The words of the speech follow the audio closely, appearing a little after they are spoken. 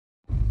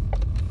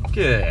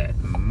Good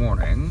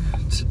morning.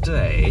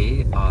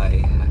 Today I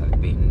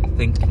have been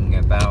thinking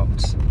about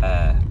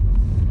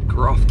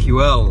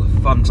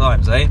GraphQL. Fun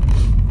times, eh?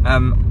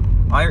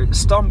 I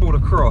stumbled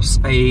across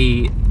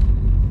an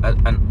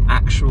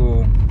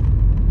actual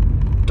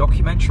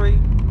documentary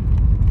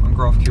on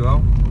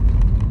GraphQL,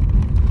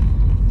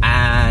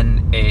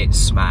 and it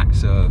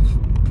smacked of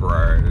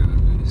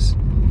bros.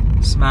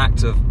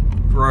 Smacked of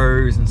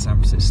bros in San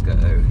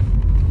Francisco.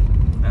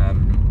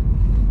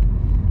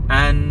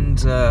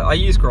 I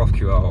use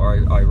GraphQL, or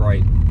I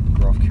write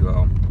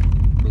GraphQL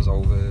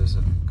resolvers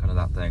and kind of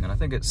that thing, and I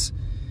think it's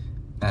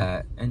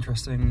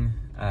interesting.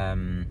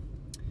 I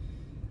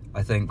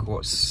think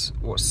what's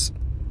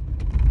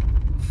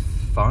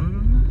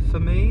fun for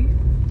me,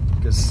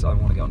 because I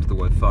want to get onto the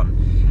word fun,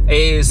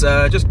 is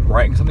just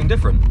writing something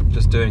different,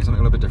 just doing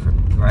something a little bit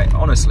different, right?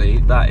 Honestly,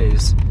 that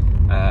is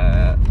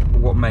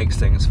what makes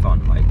things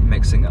fun, like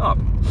mixing it up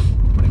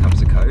when it comes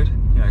to code.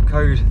 You know,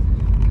 code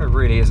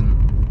really isn't.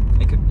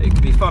 It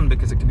could be fun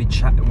because it can be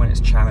when it's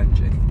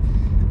challenging.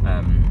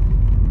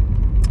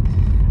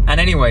 And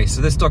anyway,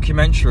 so this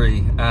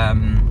documentary,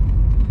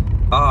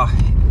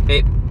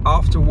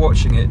 after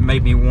watching it,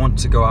 made me want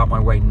to go out my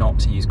way not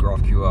to use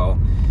GraphQL.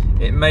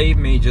 It made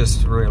me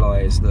just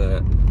realise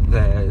that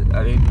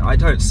I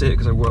don't see it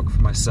because I work for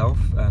myself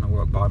and I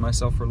work by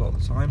myself for a lot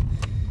of the time.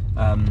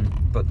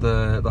 But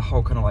the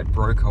whole kind of like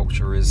bro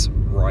culture is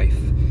rife,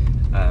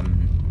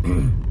 and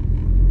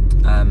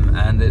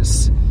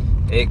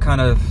it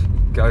kind of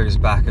goes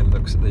back and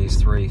looks at these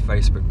three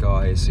Facebook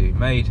guys who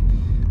made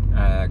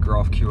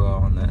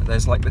GraphQL, and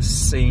there's like this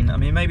scene. I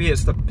mean, maybe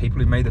it's the people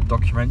who made the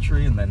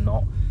documentary and they're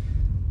not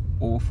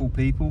awful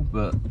people,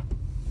 but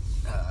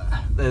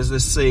there's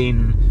this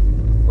scene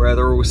where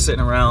they're all sitting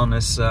around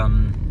this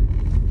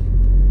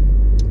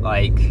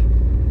like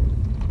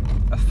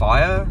a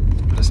fire,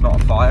 but it's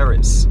not a fire,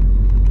 it's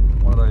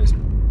one of those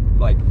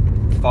like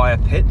fire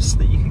pits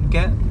that you can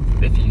get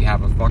if you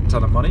have a fuck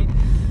ton of money.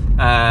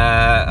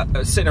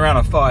 Sitting around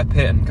a fire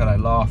pit and kind of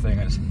laughing,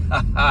 it's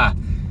haha,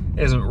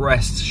 isn't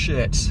REST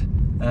shit,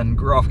 and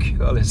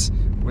GraphQL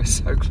we're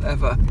so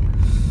clever.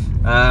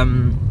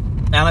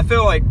 And I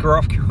feel like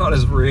GraphQL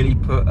has really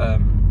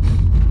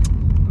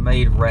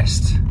made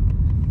REST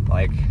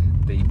like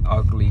the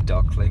ugly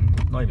duckling.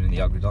 Not even the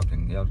ugly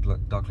duckling. The ugly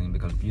duckling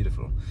becomes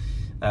beautiful.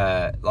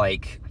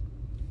 Like,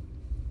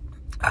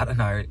 I don't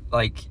know.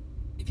 Like,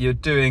 if you're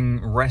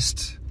doing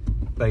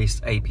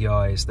REST-based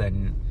APIs,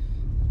 then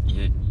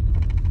you're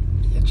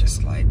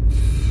just like,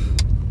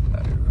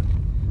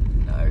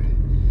 no.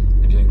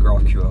 If you're doing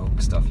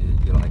GraphQL stuff,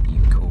 you're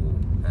cool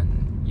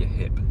and you're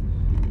hip.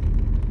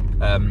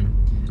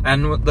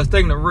 And the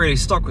thing that really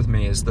stuck with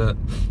me is that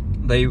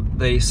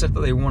they said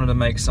that they wanted to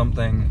make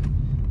something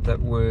that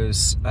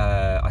was,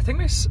 I can't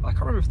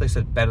remember if they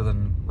said better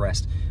than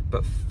REST,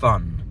 but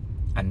fun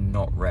and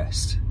not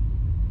REST.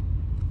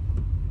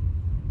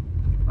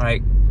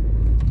 Like,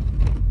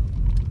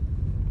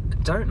 I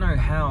don't know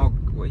how.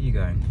 Where are you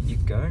going? You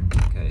going?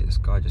 Okay, this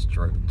guy just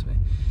drove into me.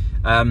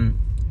 I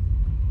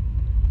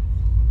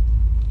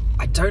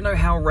don't know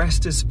how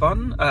REST is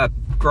fun.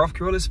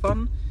 GraphQL is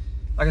fun.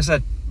 Like I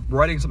said,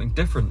 writing something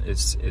different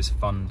is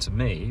fun to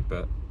me,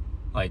 but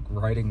like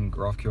writing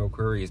GraphQL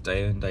queries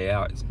day in, day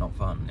out is not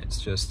fun. It's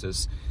just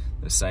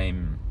the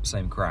same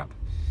crap.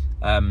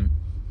 And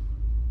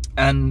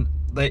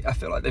I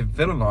feel like they've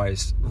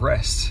villainized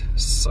REST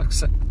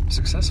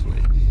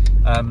successfully.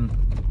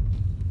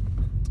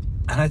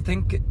 And I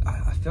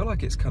feel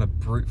like it's kind of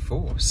brute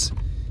force.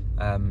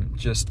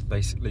 Just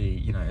basically,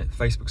 you know,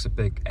 Facebook's a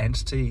big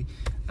entity.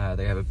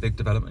 They have a big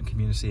development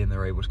community, and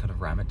they're able to kind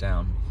of ram it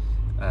down.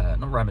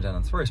 Not ram it down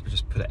on throats, but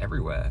just put it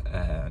everywhere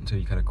until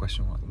you kind of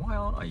question, like, why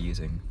aren't I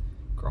using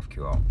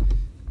GraphQL?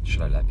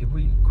 Should I let people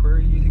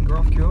query using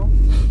GraphQL?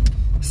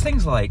 It's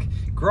things like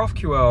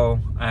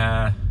GraphQL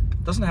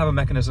doesn't have a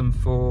mechanism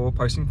for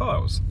posting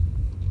files,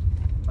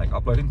 like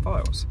uploading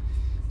files.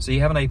 So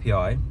you have an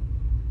API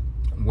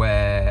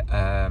where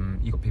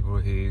you've got people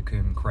who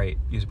can create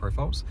user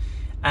profiles,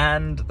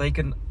 and they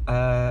can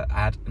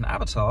add an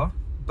avatar,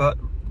 but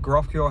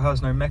GraphQL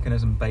has no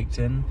mechanism baked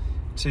in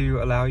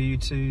to allow you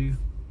to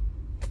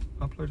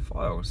upload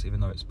files, even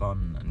though it's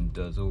fun and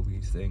does all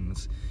these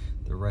things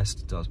the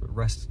REST does. But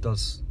REST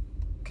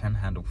can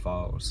handle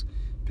files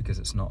because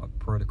it's not a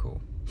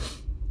protocol.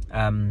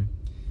 And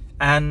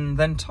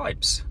then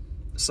types.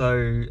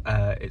 So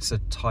it's a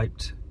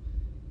typed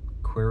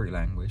query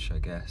language, I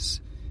guess.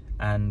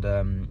 And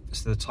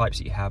so the types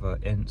that you have are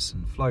ints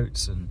and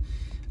floats and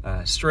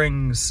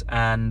strings,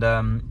 and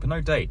but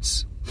no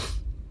dates,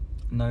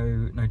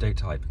 no date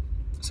type.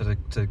 So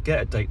to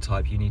get a date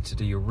type, you need to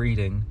do your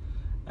reading,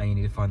 and you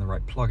need to find the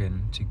right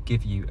plugin to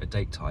give you a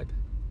date type.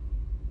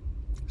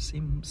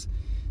 Seems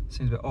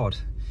a bit odd.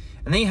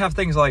 And then you have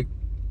things like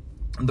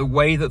the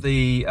way that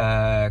the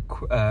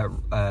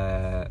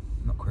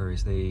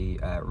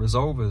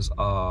resolvers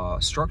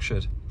are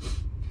structured.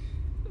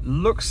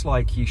 Looks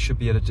like you should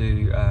be able to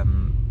do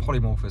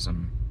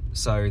polymorphism.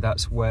 So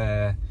that's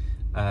where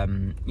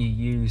you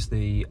use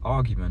the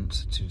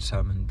argument to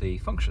determine the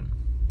function.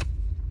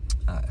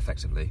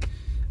 effectively.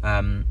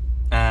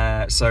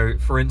 So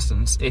for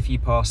instance, if you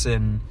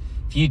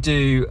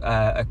do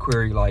a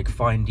query like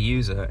find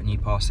user and you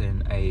pass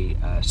in a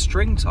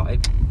string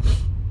type,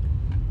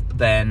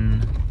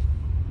 then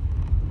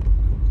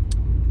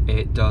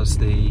it does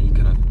the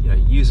kind of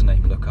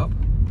username lookup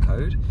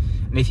code.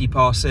 And if you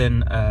pass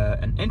in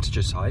an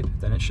integer type,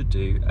 then it should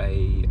do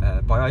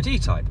a by ID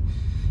type.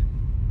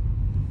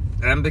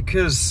 And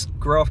because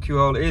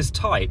GraphQL is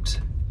typed,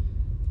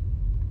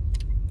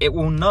 it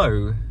will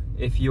know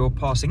if you're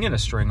passing in a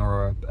string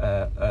or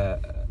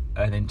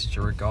an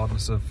integer,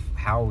 regardless of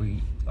how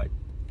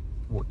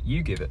what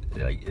you give it.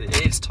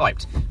 It's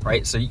typed,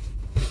 right? So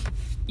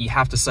you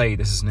have to say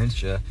this is an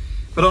integer.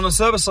 But on the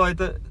server side,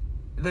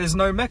 there's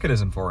no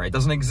mechanism for it. It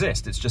doesn't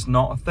exist. It's just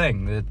not a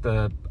thing.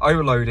 The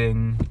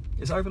overloading,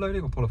 is it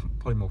overloading or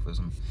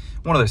polymorphism?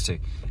 One of those two.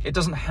 It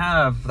doesn't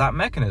have that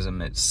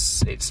mechanism. It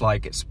seems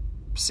like it's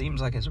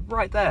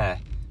right there,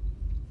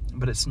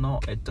 but it's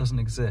not. It doesn't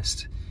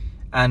exist.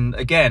 And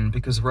again,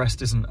 because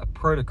REST isn't a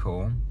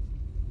protocol,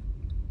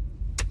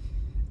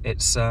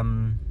 it's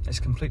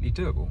completely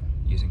doable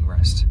using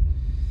REST.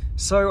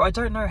 So I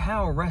don't know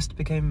how REST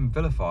became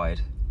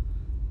vilified,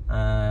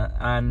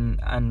 and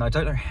I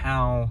don't know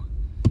how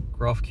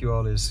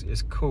GraphQL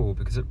is cool,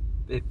 because it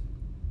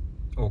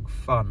or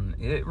fun.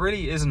 It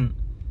really isn't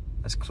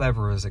as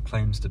clever as it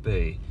claims to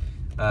be.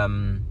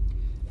 One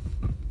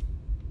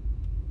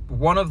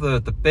of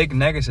the big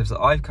negatives that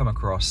I've come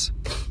across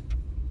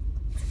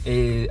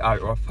is,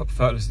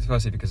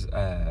 firstly because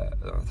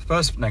the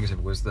first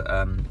negative was that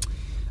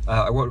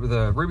I worked with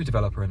a Ruby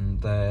developer,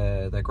 and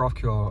their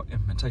GraphQL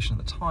implementation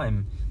at the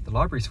time, the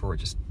libraries for it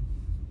just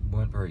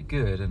weren't very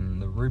good,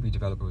 and the Ruby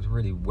developer was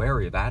really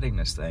wary of adding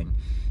this thing.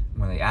 And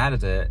when they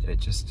added it, I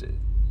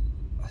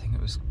think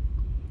it was a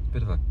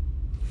bit of a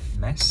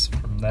mess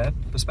from their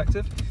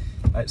perspective.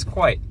 It's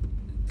quite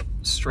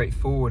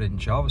straightforward in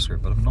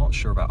JavaScript, but I'm not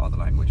sure about other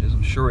languages.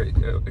 I'm sure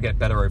it'll get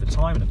better over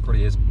time, and it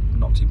probably is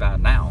not too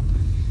bad now.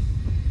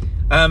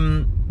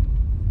 And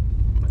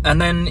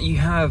then you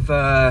have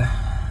a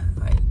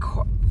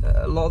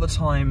lot of the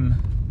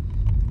time,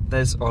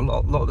 a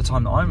lot of the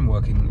time that I'm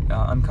working,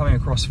 I'm coming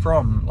across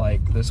from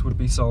this would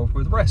be solved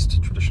with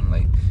REST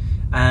traditionally,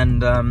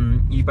 and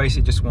you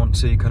basically just want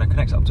to kind of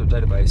connect up to a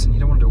database, and you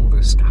don't want to do all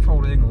the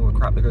scaffolding, all the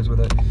crap that goes with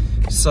it.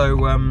 So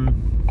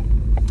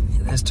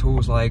there's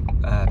tools like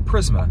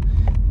Prisma,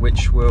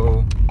 which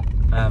will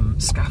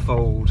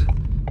scaffold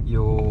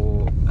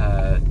your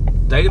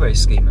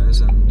database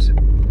schemas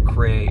and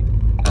create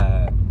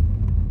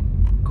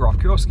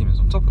GraphQL schemas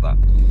on top of that.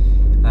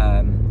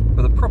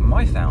 But the problem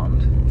I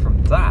found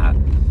from that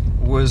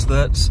was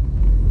that,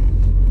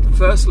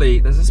 firstly,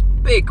 there's this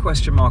big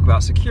question mark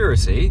about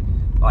security.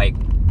 Like,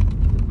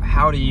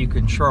 how do you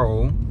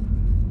control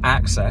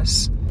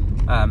access?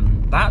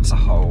 That's a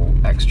whole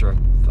extra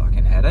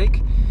fucking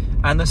headache.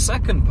 And the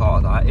second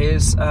part of that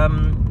is,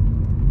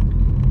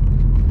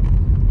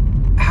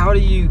 how do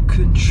you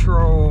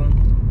control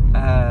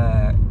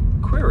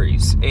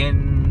queries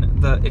in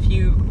the if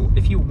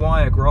you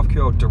wire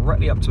GraphQL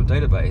directly up to a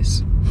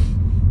database,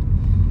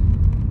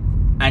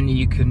 and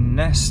you can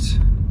nest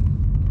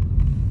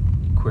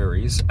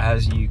queries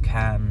as you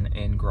can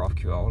in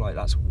GraphQL.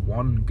 That's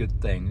one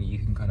good thing. You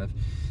can kind of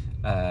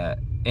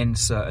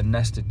insert a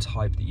nested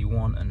type that you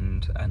want,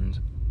 and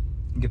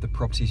give the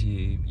properties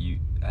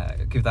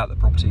give that the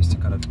properties to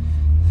kind of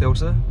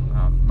filter.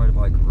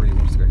 Motorbike really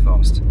wants to go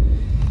fast.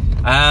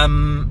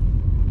 I'm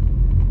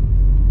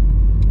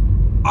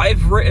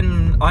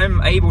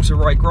able to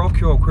write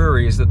GraphQL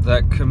queries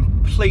that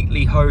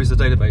completely hose the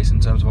database in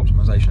terms of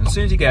optimization. As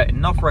soon as you get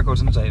enough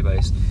records in the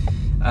database,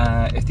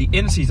 if the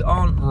indices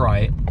aren't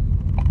right,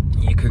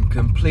 you can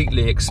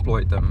completely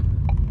exploit them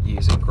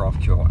using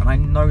GraphQL. And I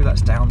know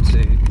that's down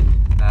to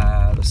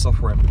the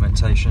software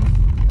implementation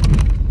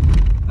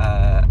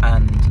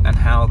and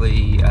how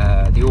the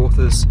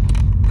authors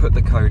put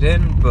the code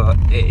in, but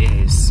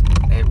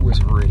it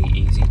was really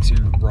easy to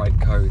write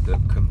code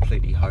that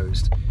completely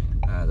hosed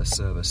the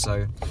server.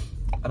 So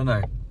I don't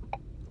know,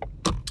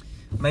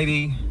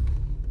 maybe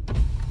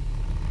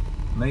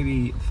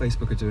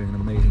Facebook are doing an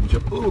amazing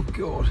job. Oh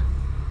god,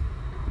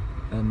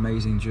 an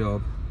amazing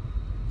job.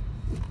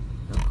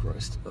 Oh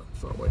Christ,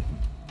 far away.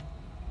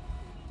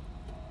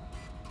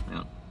 Hang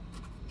on.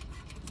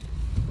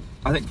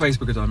 I think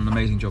Facebook have done an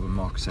amazing job of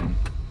marketing,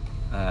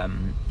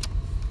 and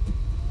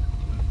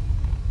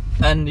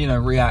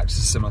React is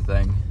a similar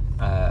thing,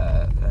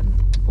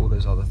 and all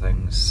those other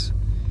things.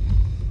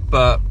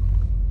 But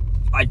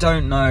I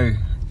don't know,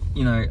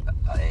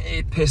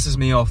 it pisses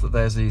me off that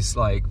there's these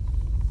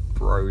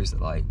bros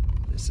that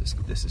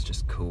this is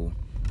just cool,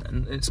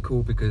 and it's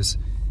cool because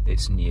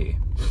it's new.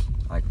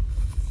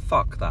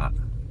 Fuck that,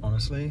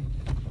 honestly.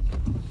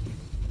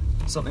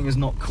 Something is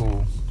not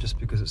cool just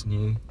because it's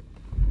new.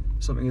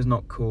 Something is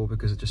not cool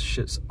because it just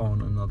shits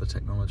on another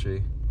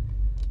technology.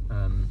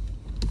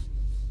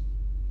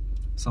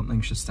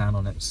 Something should stand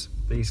on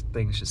these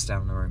things should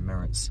stand on their own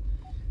merits,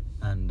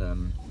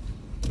 and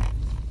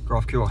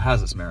GraphQL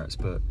has its merits,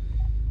 but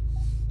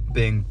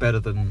being better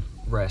than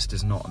REST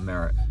is not a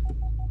merit.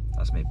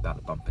 That's me about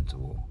to bump into a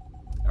wall.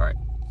 All right,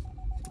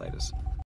 laters.